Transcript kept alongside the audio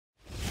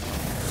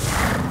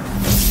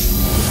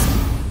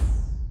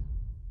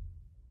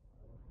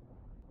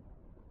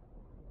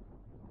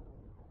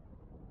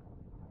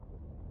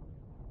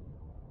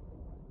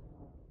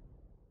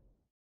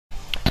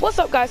What's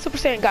up, guys? Super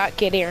Saiyan God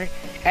Kid here,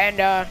 and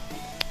I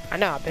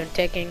know I've been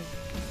taking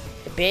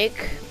a big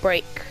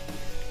break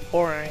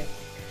for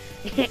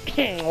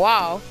a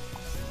while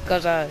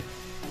because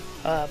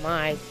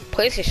my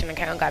PlayStation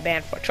account got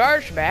banned for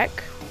chargeback.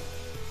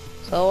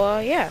 So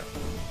yeah,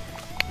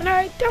 and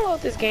I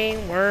downloaded this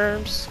game,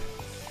 Worms.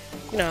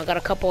 You know, I got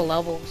a couple of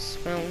levels.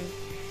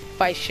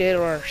 If I should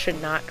or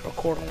should not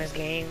record on this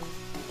game,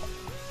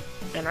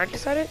 and I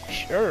decided,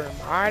 sure,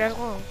 might as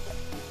well.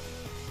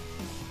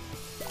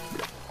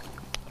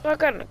 I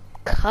got a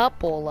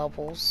couple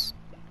levels,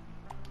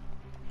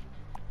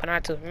 but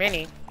not too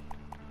many.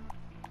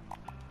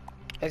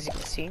 As you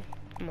can see,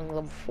 I'm on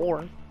level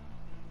 4.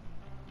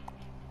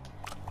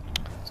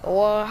 So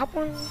hop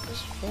on.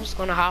 I'm just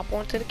gonna hop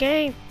onto the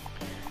game.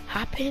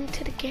 Hop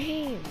into the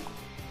game.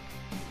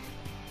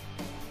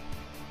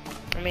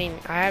 I mean,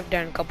 I have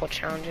done a couple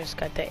challenges.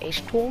 Got the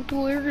H2O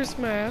Delirious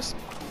mask,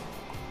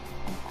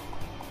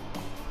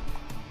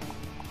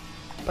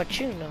 but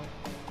you know.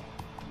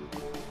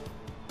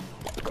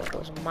 Got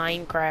those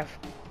Minecraft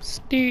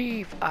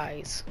Steve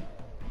eyes.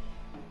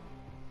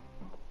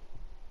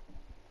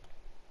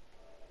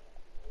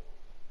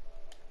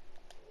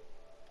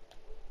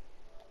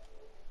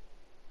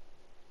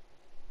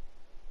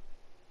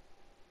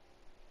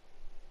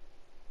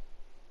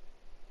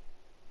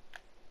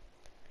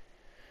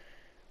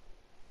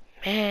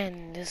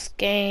 Man, this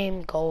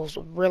game goes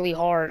really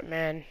hard,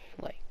 man.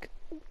 Like,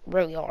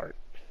 really hard.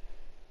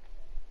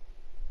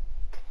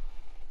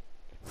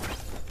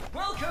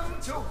 Welcome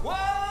to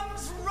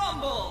Worms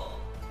Rumble!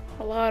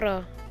 A lot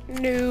of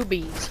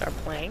newbies are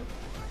playing.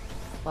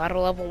 A lot of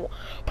level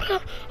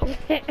I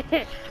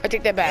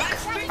take that back.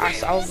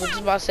 I was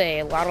just about to say,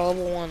 a lot of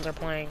level 1s are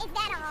playing.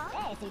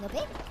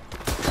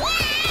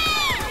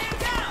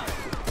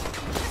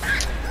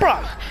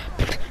 Bruh!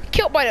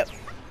 Killed by the...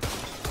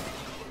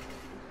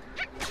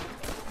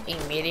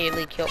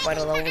 Immediately killed by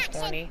the level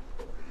 20.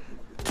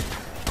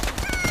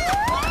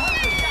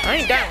 I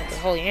ain't down with the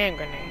holy hand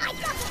grenade.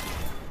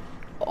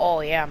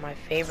 Oh yeah, my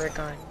favorite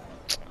gun.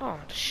 Oh,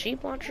 the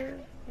sheep launcher.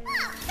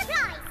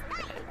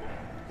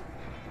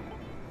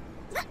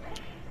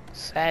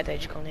 Sad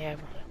that you can only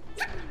have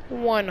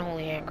one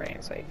holy hand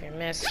grenade, so if you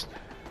miss,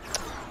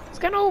 it's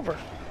kind of over.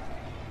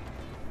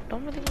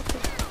 Don't really want to.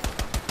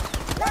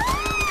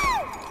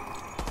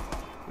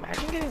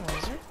 Imagine getting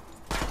laser.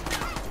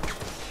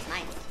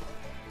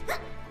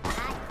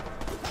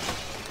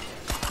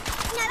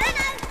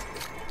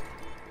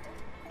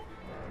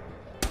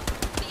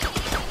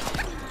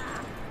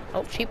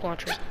 Oh, sheep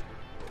launcher.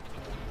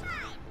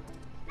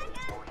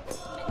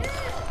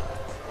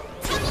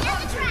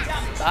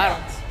 Got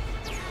him.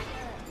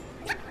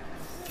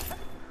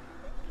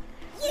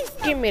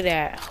 Give me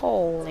that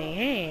holy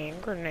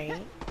hand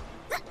grenade.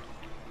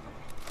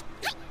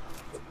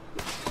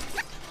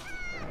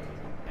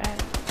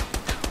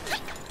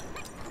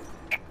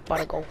 About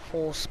to go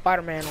full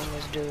Spider-Man on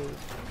this dude.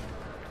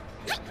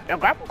 Now,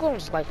 grapple gun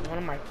is like one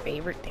of my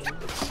favorite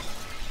things.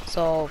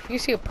 So if you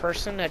see a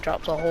person that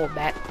drops a whole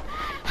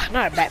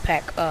not a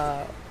backpack,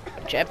 a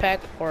jetpack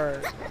or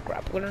a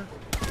grappler,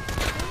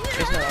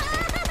 there's no else.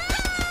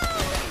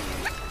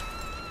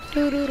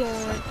 Doo-doo-doo.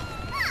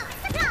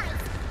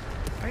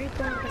 Why are you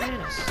throwing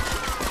bananas?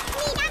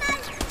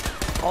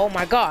 Oh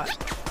my god.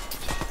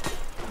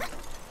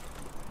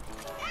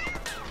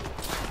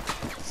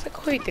 It's like,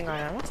 who do you think I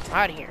am? I'm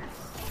out of here.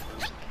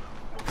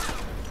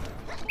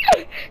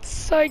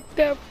 Psych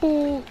that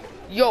fool.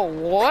 Yo,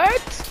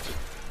 what?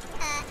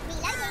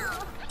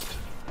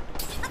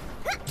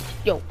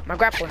 Yo, my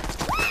grappler.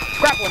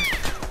 Grappler.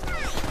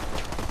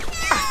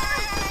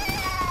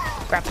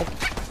 Ah. Grapple.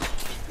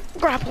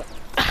 Grapple.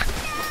 Ah.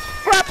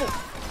 Grapple.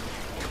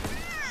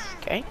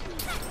 Okay.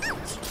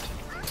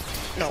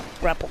 No,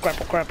 grapple,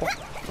 grapple, grapple.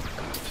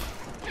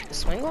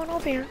 Swing on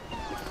over here.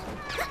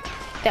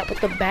 That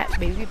with the bat,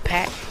 baby,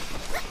 pat.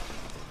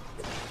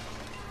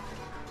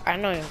 I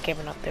know you're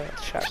giving up there with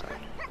the shotgun.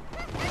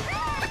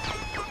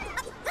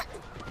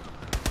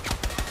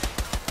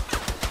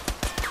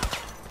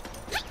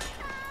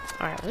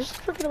 Alright, let's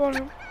just forget about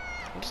him.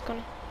 I'm just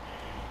gonna...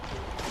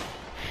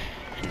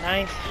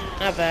 9th.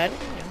 Not bad.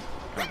 Yeah,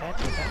 not bad,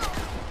 not bad.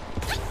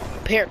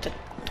 Compared to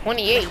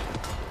 28.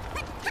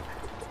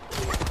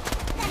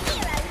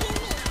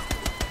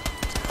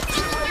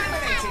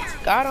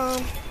 Got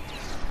him.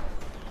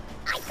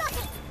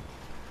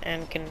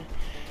 And can...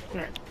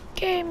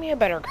 Give me a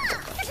better gun.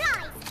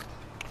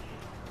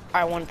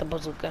 I want the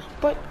bazooka,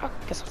 but I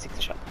guess I'll take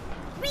the shot.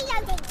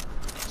 Reloading.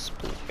 Just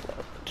please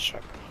reload the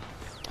shot.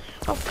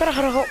 Oh, gotta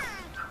have a hope.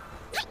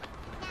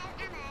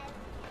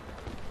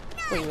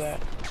 Where you at?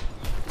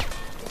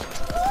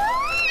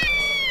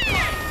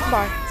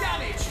 Bye.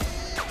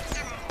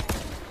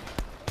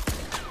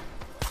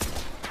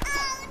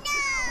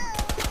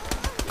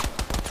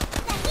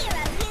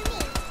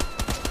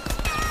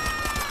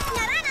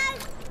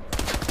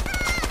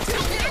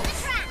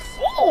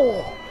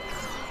 Oh!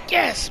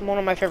 Yes, one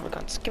of my favorite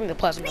guns. Give me the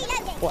plasma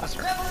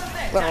blaster.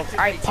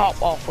 I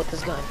pop off with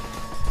this gun.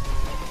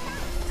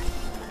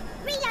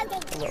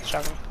 A little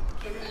shotgun.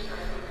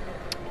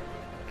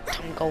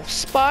 I'm go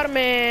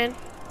Spider-Man.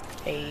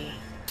 Hey.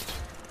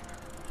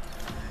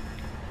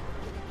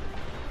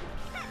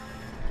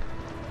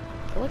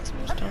 I like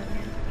someone's down here.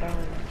 I don't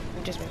know. Let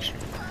me just make sure.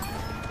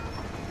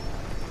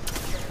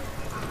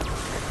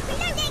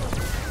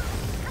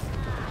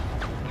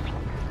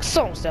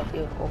 Someone's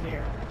definitely over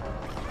here.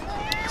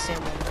 Same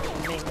one.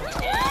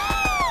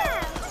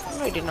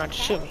 No, he did not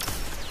just shoot me.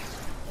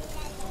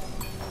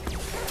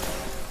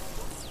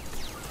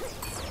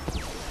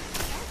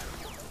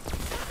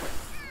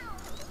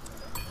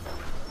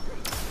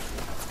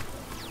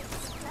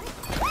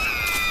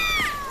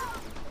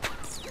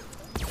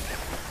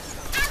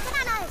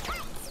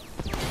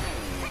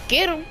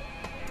 Get him!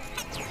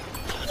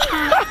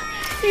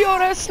 Yo,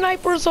 that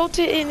sniper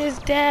resulted in his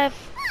death.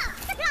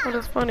 Oh,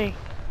 that's funny.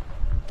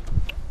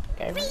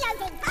 Okay.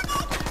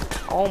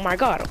 Oh my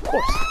god, of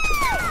course.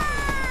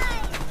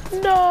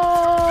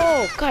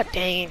 No! God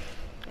dang it.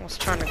 I was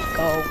trying to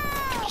go.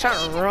 I was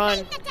trying to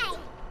run.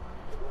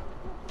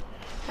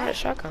 I had a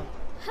shotgun.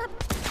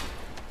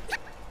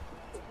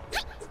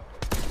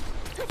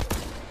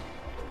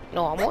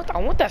 No, I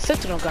want that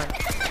sentinel gun.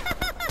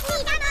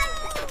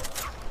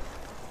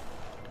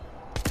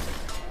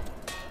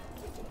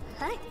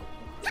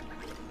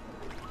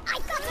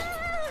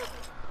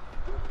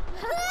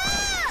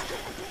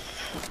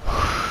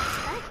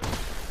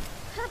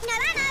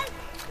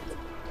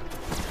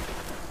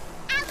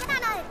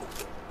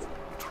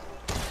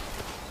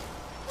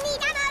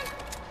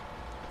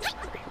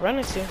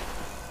 Running to.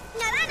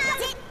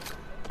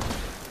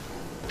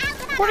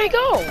 Where'd he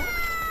go?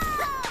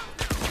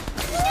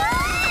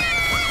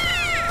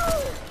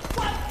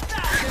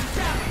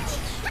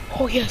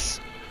 Oh yes.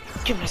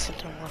 Give me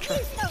something launcher.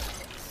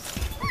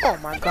 Oh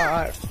my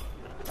god.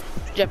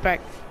 Jetpack.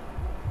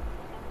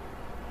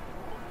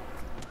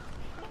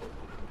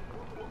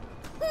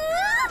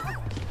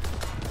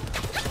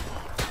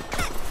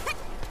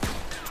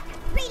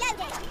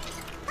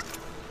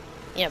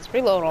 Yeah, it's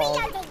reload all.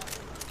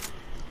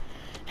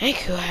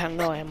 Thank you, I have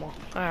no ammo.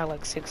 I have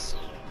like 6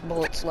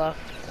 bullets left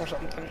or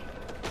something.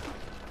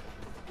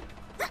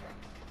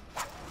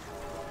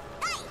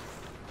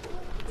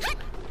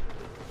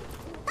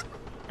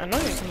 I know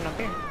you're coming up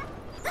here.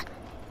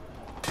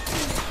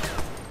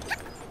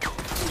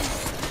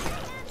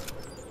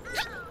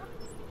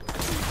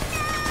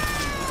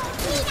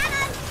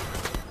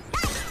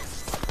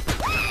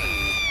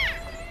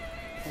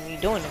 What are you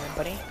doing there,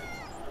 buddy?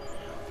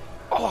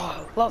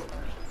 Oh, love.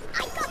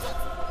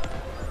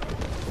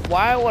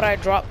 Why would I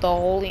drop the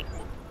holy?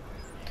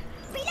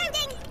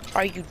 Reloading.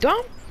 Are you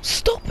dumb?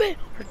 Stupid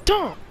or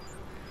dumb?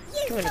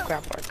 Give me the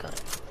grappler gun.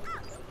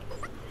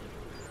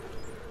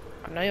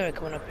 I know you ain't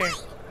coming up here.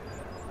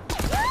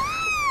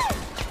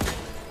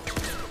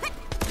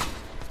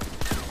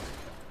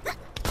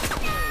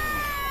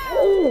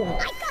 Ooh,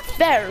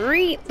 that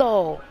read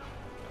though.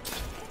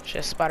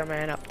 Just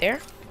Spider-Man up there.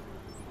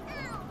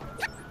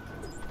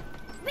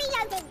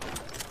 Reloading.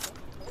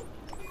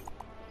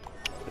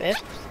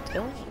 Fifth,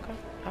 still okay.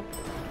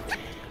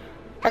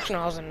 Actually,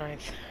 no, I was in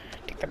 9th.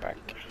 Take that back.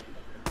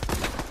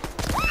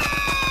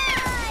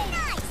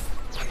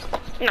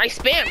 Nice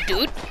spam,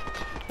 dude.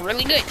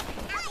 Really good.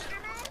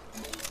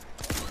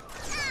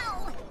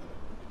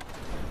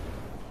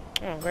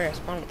 Oh, great. I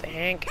spawned with the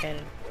hand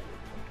cannon.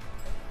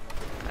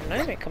 I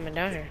know they're coming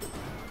down here.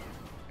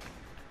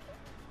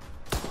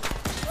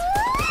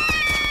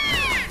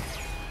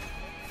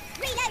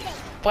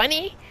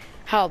 Funny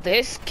how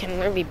this can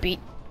really beat.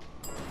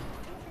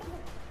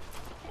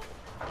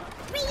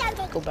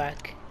 Go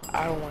back.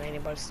 I don't want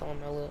anybody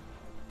stealing my loot.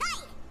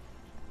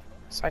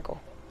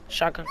 Cycle.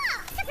 Shotgun.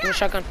 Give me a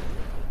shotgun.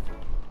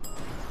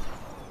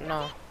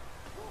 No.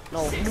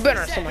 No, you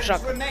better not steal my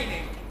shotgun.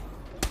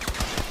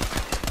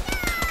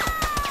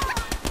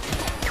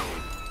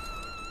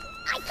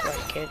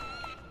 Sorry, kid.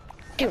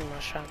 Give me my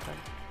shotgun.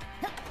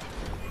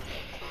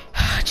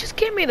 Just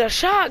give me the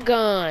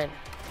shotgun.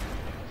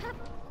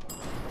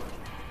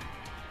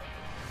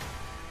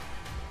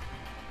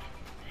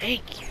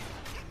 Thank you.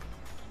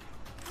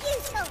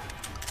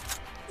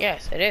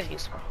 Yes, it is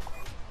useful.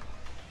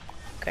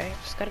 Okay,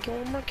 just gotta get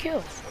one more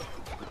kill.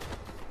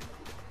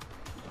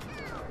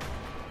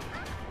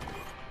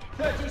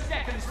 30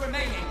 seconds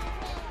remaining.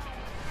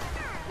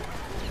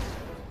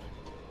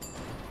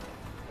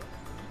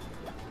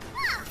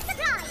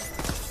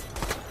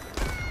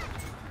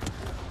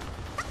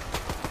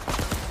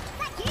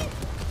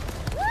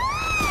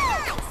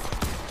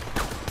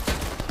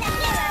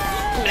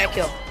 Give me that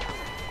kill.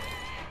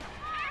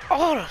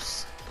 Oh,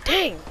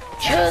 dang,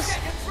 just.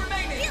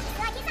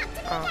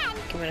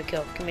 Give me a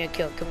kill, give me a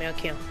kill, give me a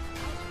kill.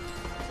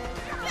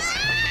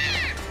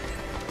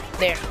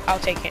 There, I'll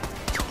take it.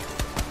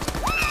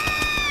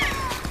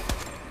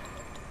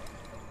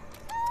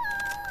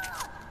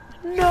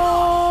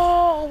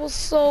 No, I was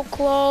so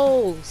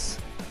close.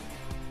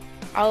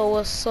 I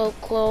was so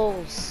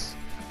close.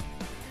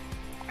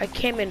 I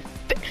came in.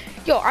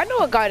 Yo, I know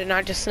a guy did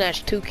not just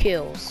snatch 2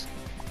 kills.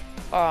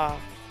 Should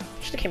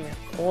have came in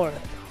 4.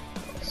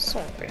 So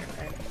unfair,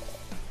 man.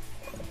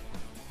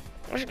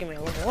 I should give me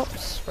a level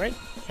ups, right?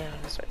 Yeah,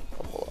 that's right.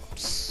 level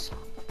ups.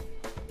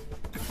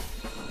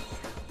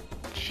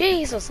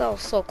 Jesus, that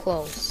was so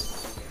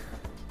close.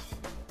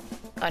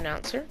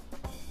 Announcer,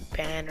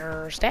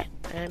 banner stat,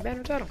 and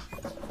banner title.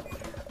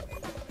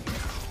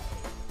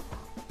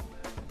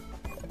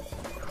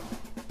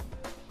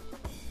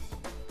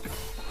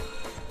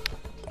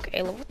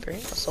 Okay, level 3,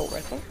 assault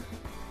rifle.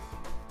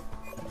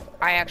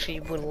 I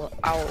would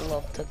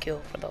love to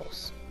kill for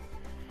those.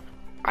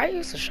 I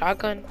use a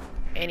shotgun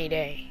any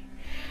day.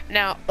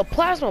 Now, the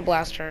plasma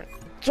blaster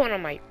is one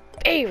of my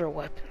favorite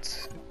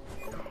weapons.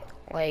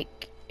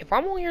 Like, if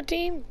I'm on your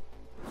team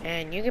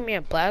and you give me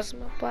a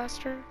plasma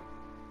blaster,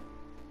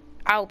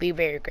 I'll be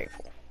very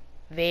grateful.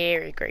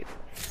 Very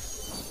grateful.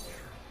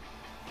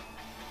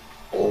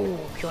 Oh,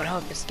 yo, I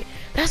love this skin.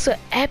 That's an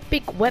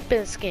epic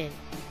weapon skin.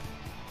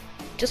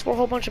 Just for a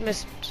whole bunch of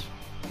missions.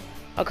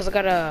 Oh, because I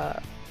got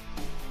a...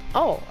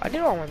 Oh, I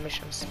did all my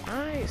missions.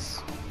 Nice.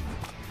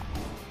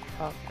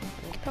 Oh,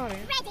 get out of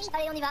here.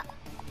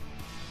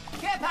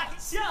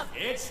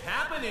 It's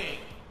happening.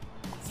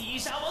 击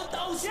杀王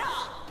倒下.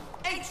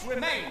 8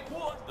 remain.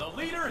 The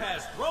leader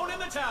has thrown in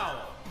the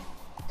towel.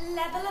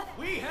 Level up.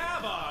 We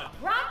have a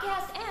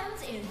Broadcast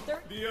ends in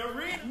 30. the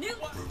arena. New.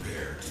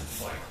 Prepare to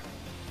fight.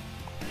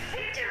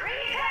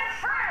 Victory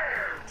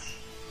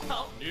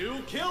confirmed.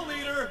 New kill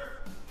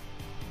leader.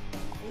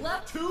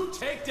 Left. 2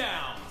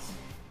 takedowns.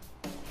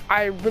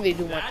 I really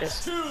do want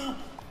That's this. 2.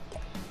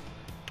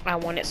 I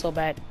want it so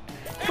bad.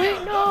 And Wait,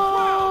 the no!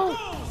 crowd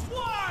goes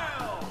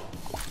wild.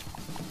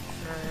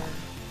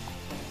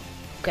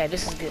 Okay,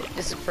 this is good.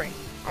 This is free.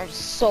 I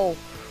was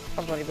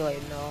about to be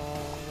like, no.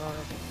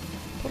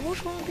 But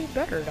which one would be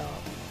better,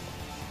 dog?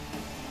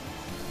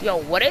 Yo,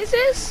 what is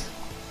this?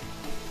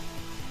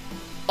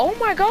 Oh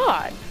my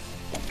god.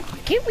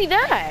 Give me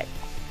that.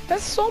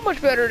 That's so much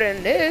better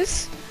than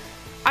this.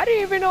 I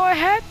didn't even know I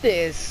had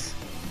this.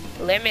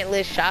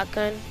 Limitless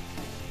shotgun.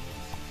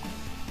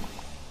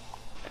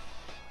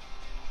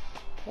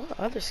 What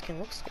other skin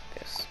looks like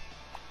this?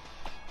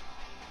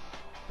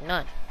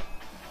 None.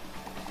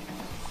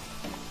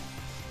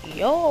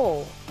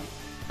 Yo,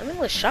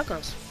 limitless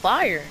shotgun's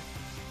fire.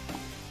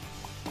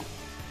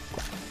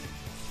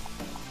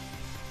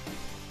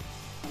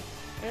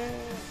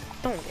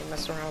 Don't get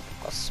messed around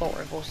with assault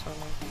rifles.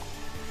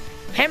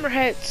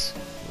 Hammerheads,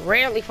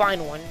 rarely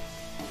find one.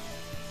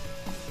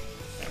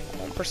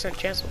 1%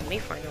 chance of me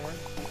finding one.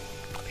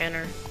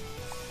 Banner.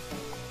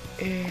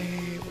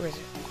 Where is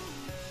it?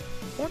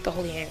 I want the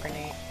holy hand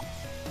grenade.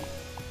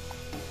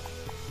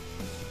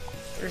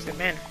 Where's the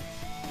banner?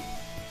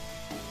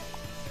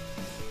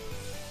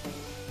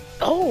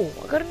 Oh,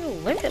 I got a new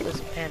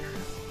limitless banner.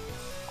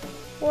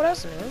 Well,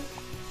 that's new.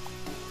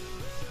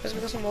 That's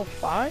because I'm level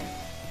 5?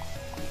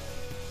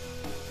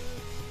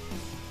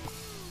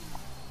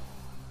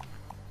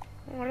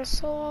 Oh, that's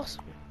so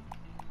awesome.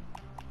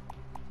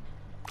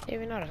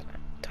 Maybe not a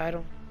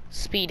title.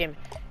 Speed him.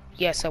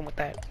 Yes, I'm with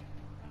that.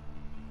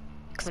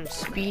 Because I'm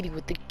speedy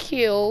with the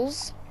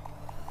kills.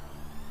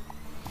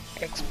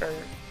 Expert.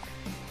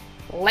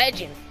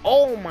 Legend.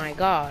 Oh my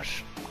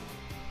gosh.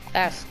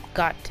 That's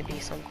got to be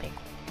something.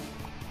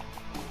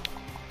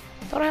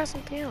 I thought I had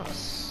something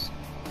else.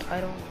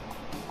 Title.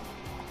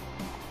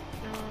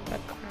 No,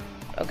 background.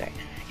 Okay.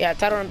 Yeah,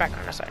 title and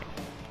background. That's right.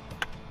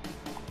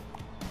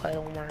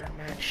 Title murder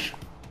match.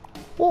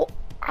 Well,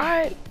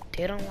 I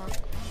did unlock.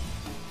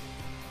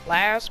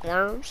 Last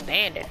worm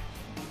standing.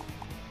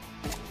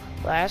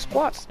 Last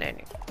squad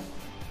standing.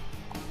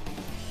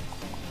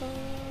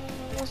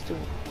 Let's do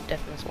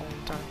deathmatch one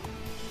more time.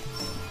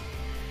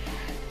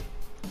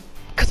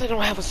 Because I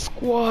don't have a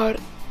squad.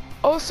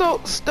 Also,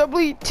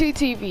 Stubbly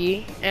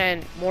TTV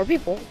and more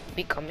people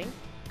be coming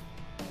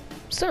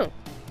soon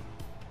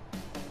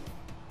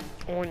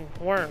on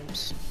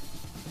Worms.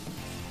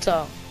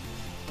 So,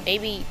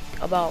 maybe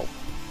about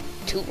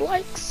 2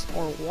 likes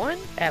or 1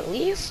 at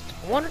least.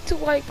 1 or 2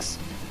 likes.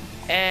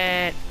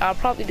 And I'll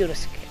probably do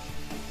this again.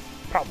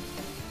 Probably.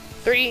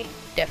 3,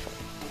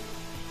 definitely.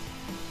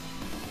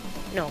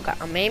 No,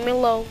 I'm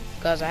aiming low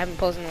because I haven't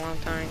posted in a long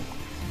time.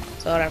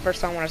 So that first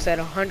time when I said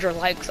 100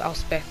 likes, I was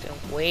expecting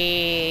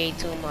way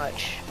too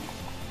much.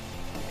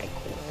 Like,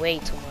 way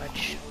too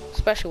much.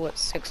 Especially with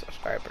 6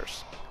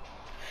 subscribers.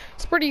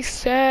 It's pretty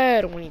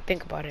sad when you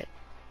think about it.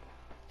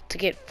 To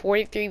get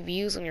 43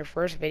 views on your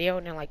first video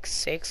and then like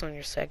 6 on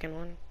your second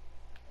one.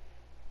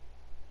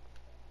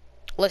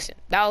 Listen,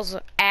 that was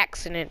an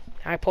accident.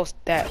 I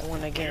posted that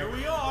one again. Here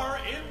we are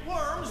in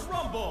Worms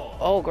Rumble.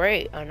 Oh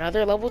great,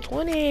 another level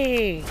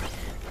 20.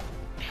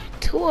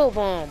 2 of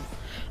them.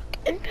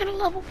 And then a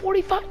level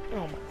 45.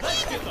 Oh my god,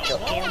 I'm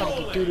joking. I'm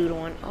gonna get doo-doo to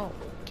one. Oh,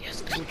 yes,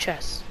 the blue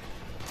chest.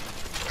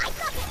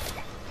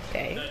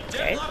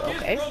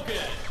 Okay.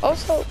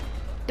 Also,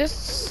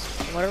 this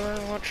whatever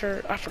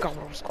launcher, I forgot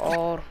what it was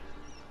called.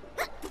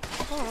 Oh,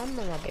 I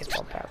remember my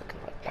baseball bat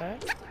looking like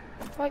that.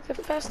 I like the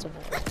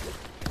festival.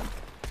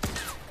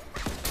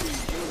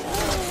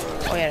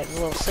 Oh yeah, the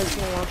little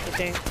sentinel launcher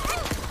thing.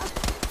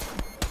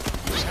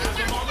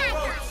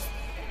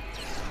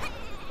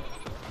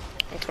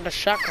 Thanks for the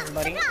shotgun,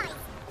 buddy.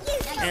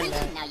 And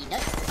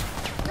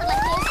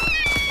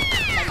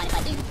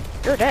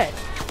You're dead.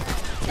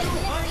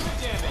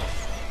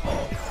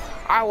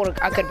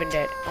 I could have been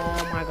dead.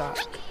 Oh my god.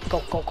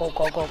 Go, go, go,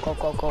 go, go, go,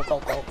 go, go, go,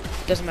 go.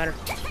 Doesn't matter.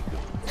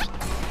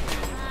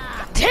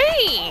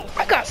 Dang!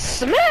 I got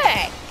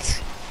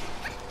smacked!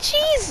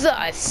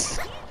 Jesus!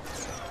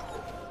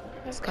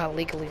 I just got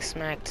legally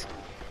smacked.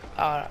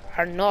 I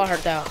know I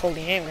heard that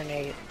holy hand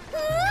grenade.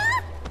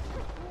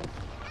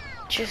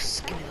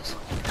 Just give me this.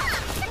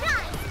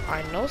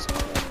 I know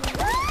something.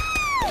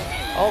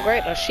 Oh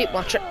great, a sheep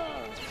launcher.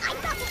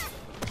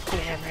 Give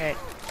me hammerhead.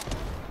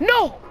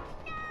 No!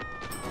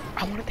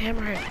 I wanted the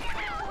hammerhead.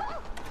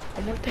 I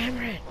wanted the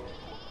hammerhead.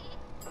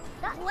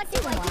 What do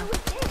I do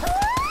with this?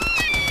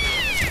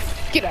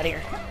 Get out of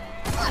here.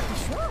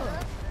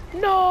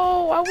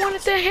 No, I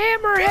wanted the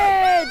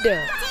hammerhead.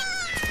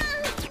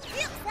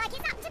 Looks like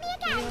it's up to me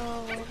again.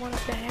 No, I wanted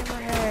the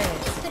hammerhead.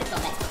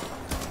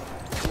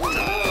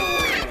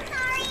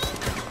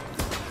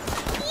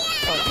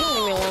 Oh, you don't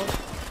leave me alone.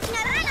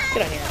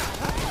 Get out of here.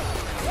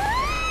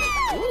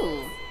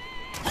 Ooh.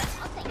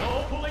 No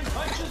pulling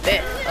punches.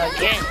 Bet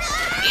again.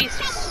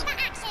 Jesus.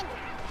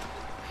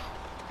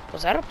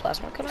 Was that a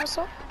plasma gun I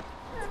saw?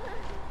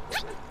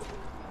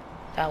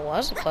 That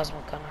was a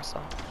plasma gun I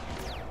saw.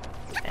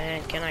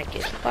 And can I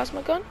get the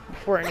plasma gun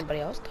before anybody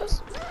else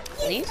does?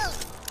 Please?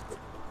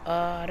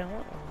 I don't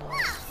want one though.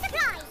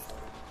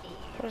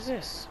 What is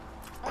this?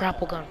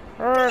 Grapple gun.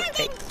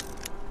 Perfect.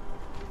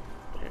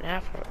 And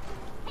after,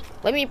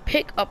 let me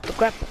pick up the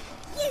grapple.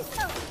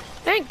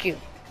 Thank you.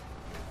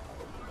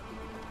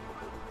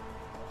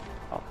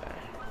 Okay.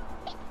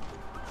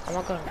 Oh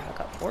my god, I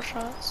got 4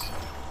 shots.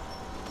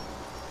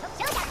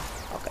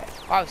 Okay,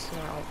 obviously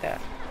not like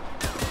that.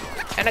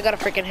 And I got a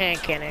freaking hand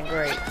cannon,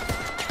 great.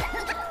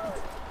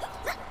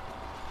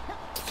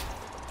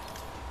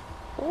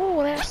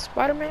 Oh, that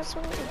Spider-Man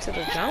swing into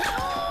the jump.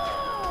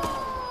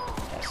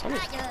 Yeah,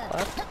 somebody's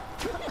left.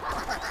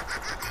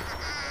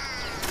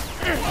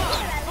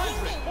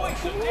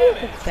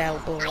 Battle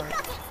blower.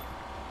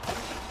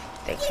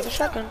 Thanks for the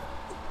shotgun.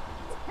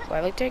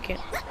 Gladly take it.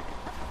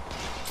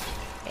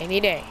 Any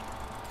day.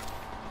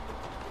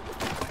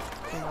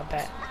 In my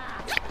back.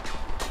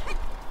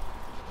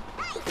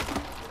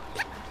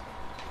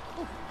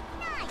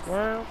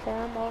 Worm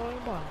form all the way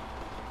bottom.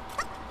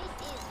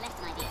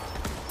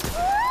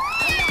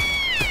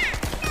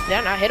 Did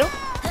I not hit him?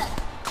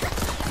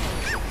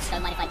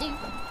 Don't mind if I do.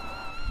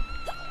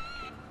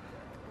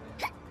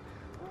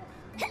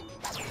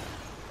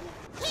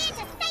 Here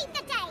to save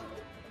the day.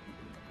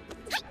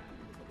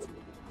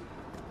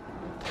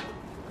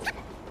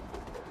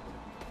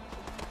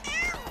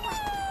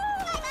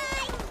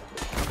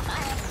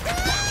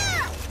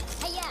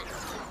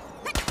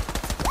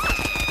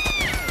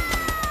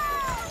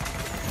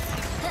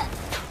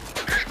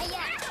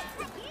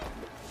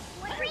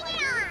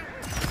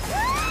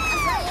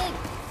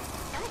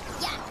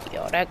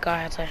 Yo, that guy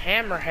has a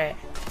hammerhead.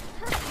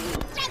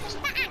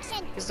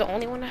 He's the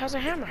only one that has a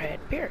hammerhead,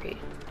 period.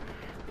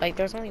 Like,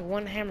 there's only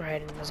one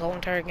hammerhead in this whole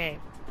entire game.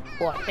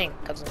 Well, I think,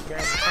 because you're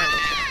in the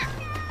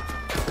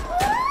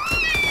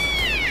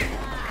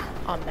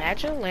triangle.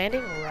 Imagine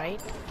landing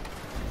right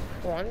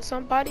on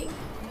somebody.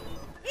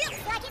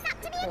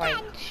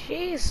 Like,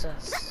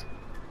 Jesus.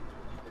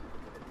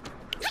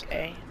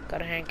 Okay,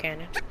 got a hand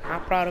cannon.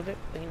 Not proud of it,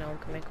 but you know, we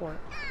can make it work.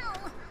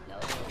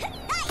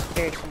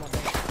 Here, come on,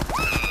 man.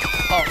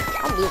 Oh,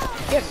 I'm losing.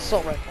 He has a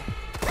assault rifle.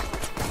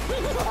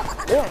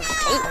 Or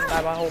I'm gonna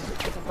die by a whole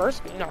different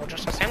person. No,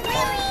 just a Santa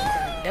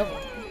Claus. Devil.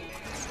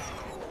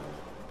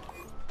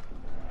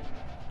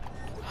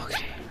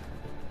 Okay.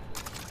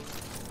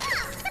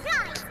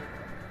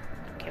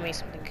 Give me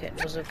something good.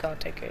 Bazooka, I'll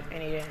take it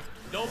any day.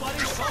 Nobody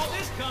saw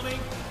this coming.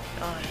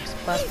 Oh, yes,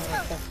 plasma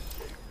rifle.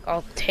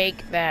 I'll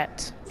take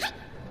that.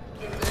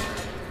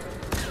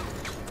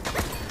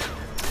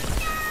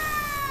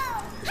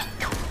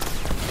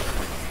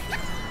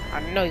 I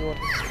know you were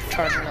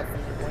charging up in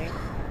the wing.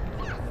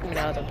 Give me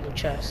the other blue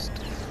chest.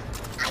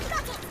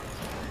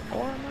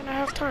 Or I might not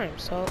have time,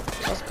 so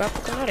let's grab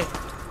the gun out of here.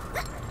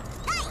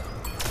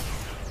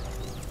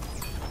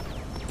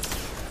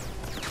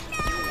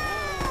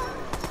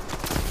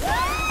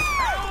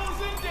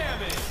 1,000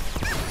 damage.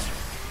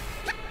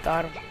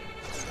 Got him.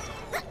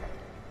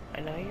 I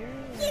know you're.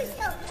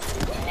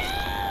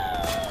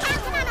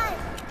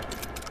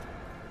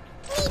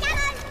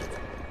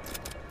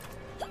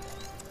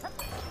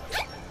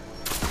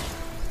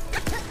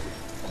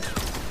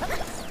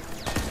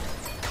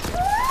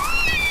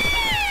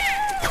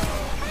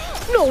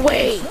 No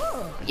way!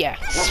 Yeah.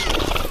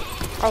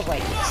 I was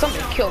like,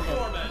 somebody killed him.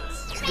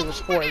 This dude was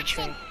 4 HP.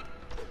 I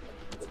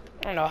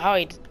don't know how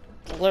he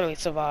literally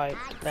survived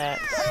that.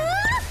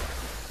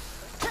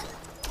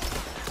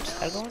 Just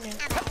gotta go in there.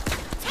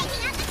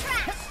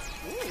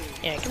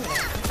 Yeah, give me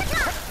that.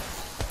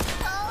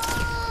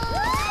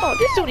 Oh,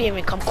 this dude didn't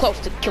even come close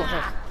to kill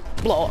him.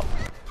 Blow up.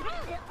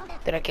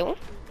 Did I kill him?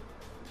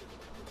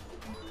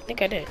 I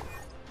think I did.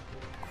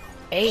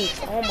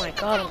 8. Oh my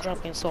god, I'm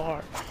dropping so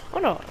hard. Oh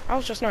no, I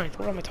was just 9th.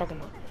 What am I talking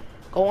about?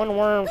 Go on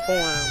worm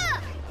form.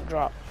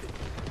 Drop.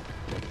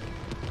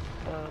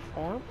 Worm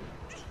form.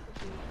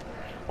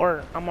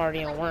 Or I'm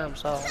already on worm,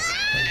 so I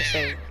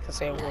can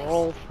say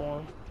roll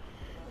form.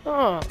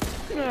 Oh,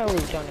 no,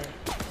 down there.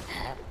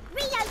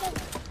 Reloading.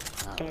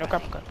 Give me the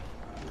grapple gun.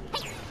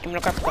 Give me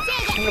the grapple gun.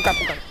 Give me the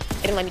grapple gun.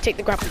 It didn't let me take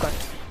the grapple gun.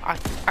 I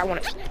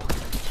want it.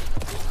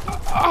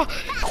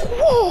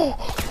 Whoa!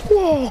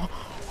 Whoa!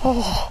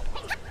 Oh!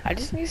 I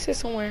just need to sit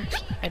somewhere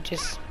and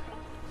just.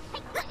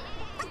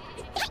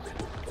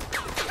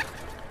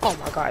 Oh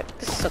my god,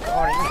 this is such a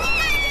hard.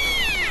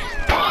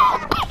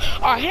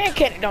 Our hand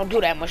cannon don't do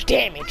that much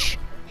damage.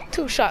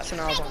 2 shots and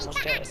I was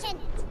almost dead.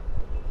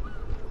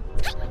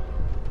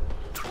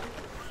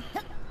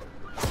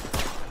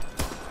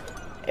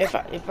 If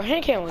a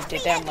hand cannon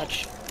did that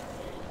much.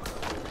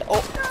 Oh,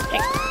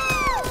 hey.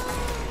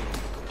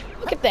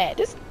 Look at that.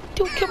 This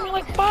dude killed me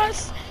like 3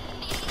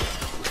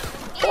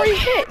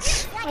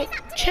 hits.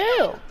 Like,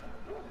 chill.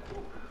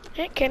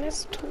 Hand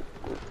cannon's too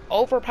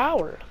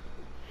overpowered.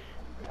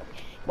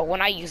 But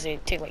when I use it,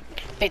 it takes like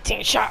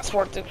 15 shots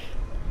worth of.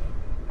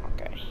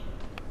 Okay.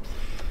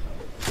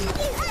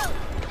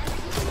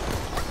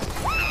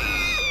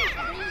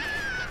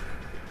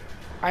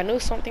 I knew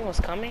something was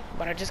coming,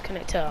 but I just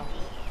couldn't tell.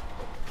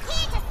 Here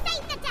to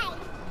save the day.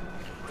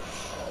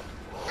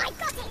 I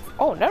got it.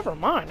 Oh, never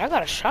mind. I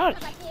got a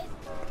shot.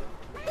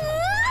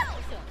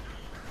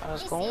 I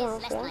was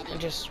going for it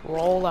and just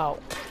roll out,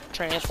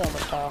 Transformer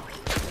style.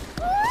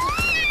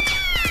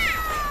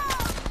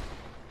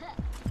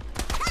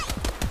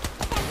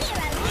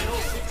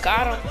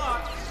 Got him.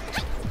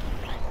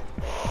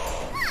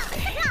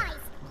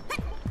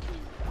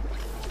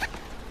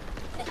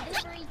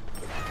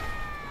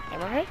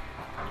 Am I right?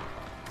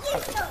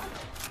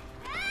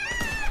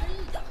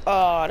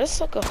 Oh, this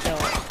sucker fell.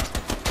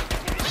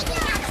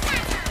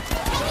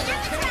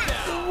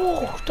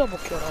 Whoa, double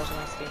kill. That was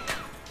nasty.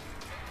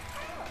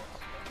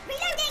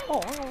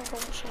 Oh, I'm gonna go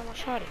shot my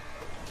shotty.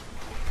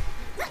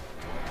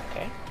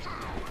 Okay.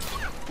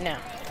 Now.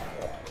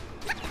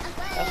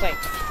 That's like.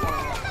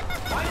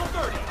 Final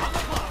 30 on the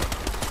clock.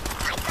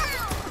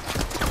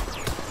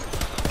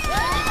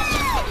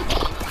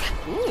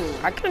 Ooh,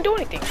 I couldn't do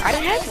anything. I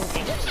didn't have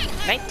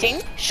anything.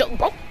 19. Show.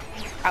 Oh,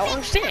 I don't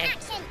understand.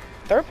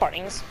 Third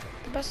parting is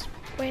the best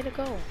way to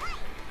go.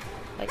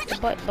 Like the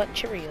butt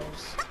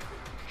Cheerios.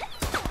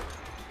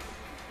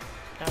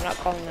 Now, I'm not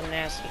calling them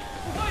nasty,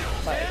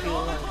 but if you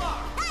want.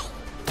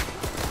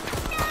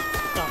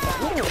 No,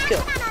 look at the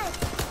kill.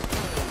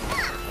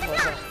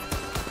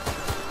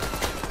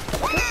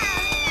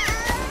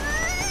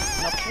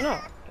 No,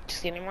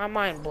 just getting my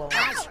mind blown.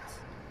 Down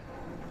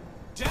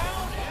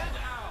and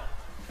out.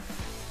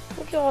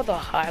 Look at all the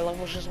high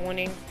levels just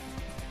winning.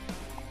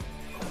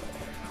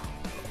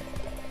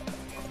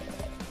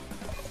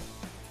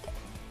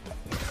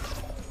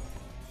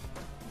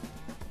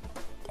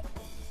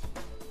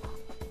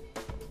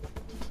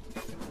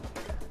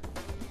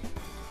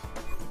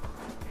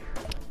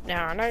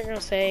 Now, I'm not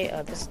gonna say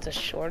this is the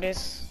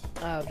shortest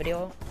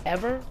video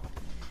ever,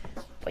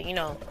 but you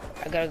know,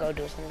 I gotta go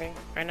do something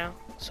right now.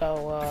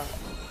 So,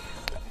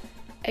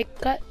 I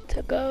got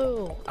to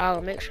go.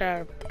 I'll make sure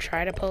I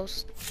try to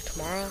post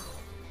tomorrow.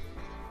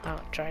 I'll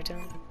try to,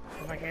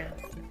 if I can.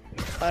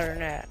 Other than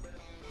that,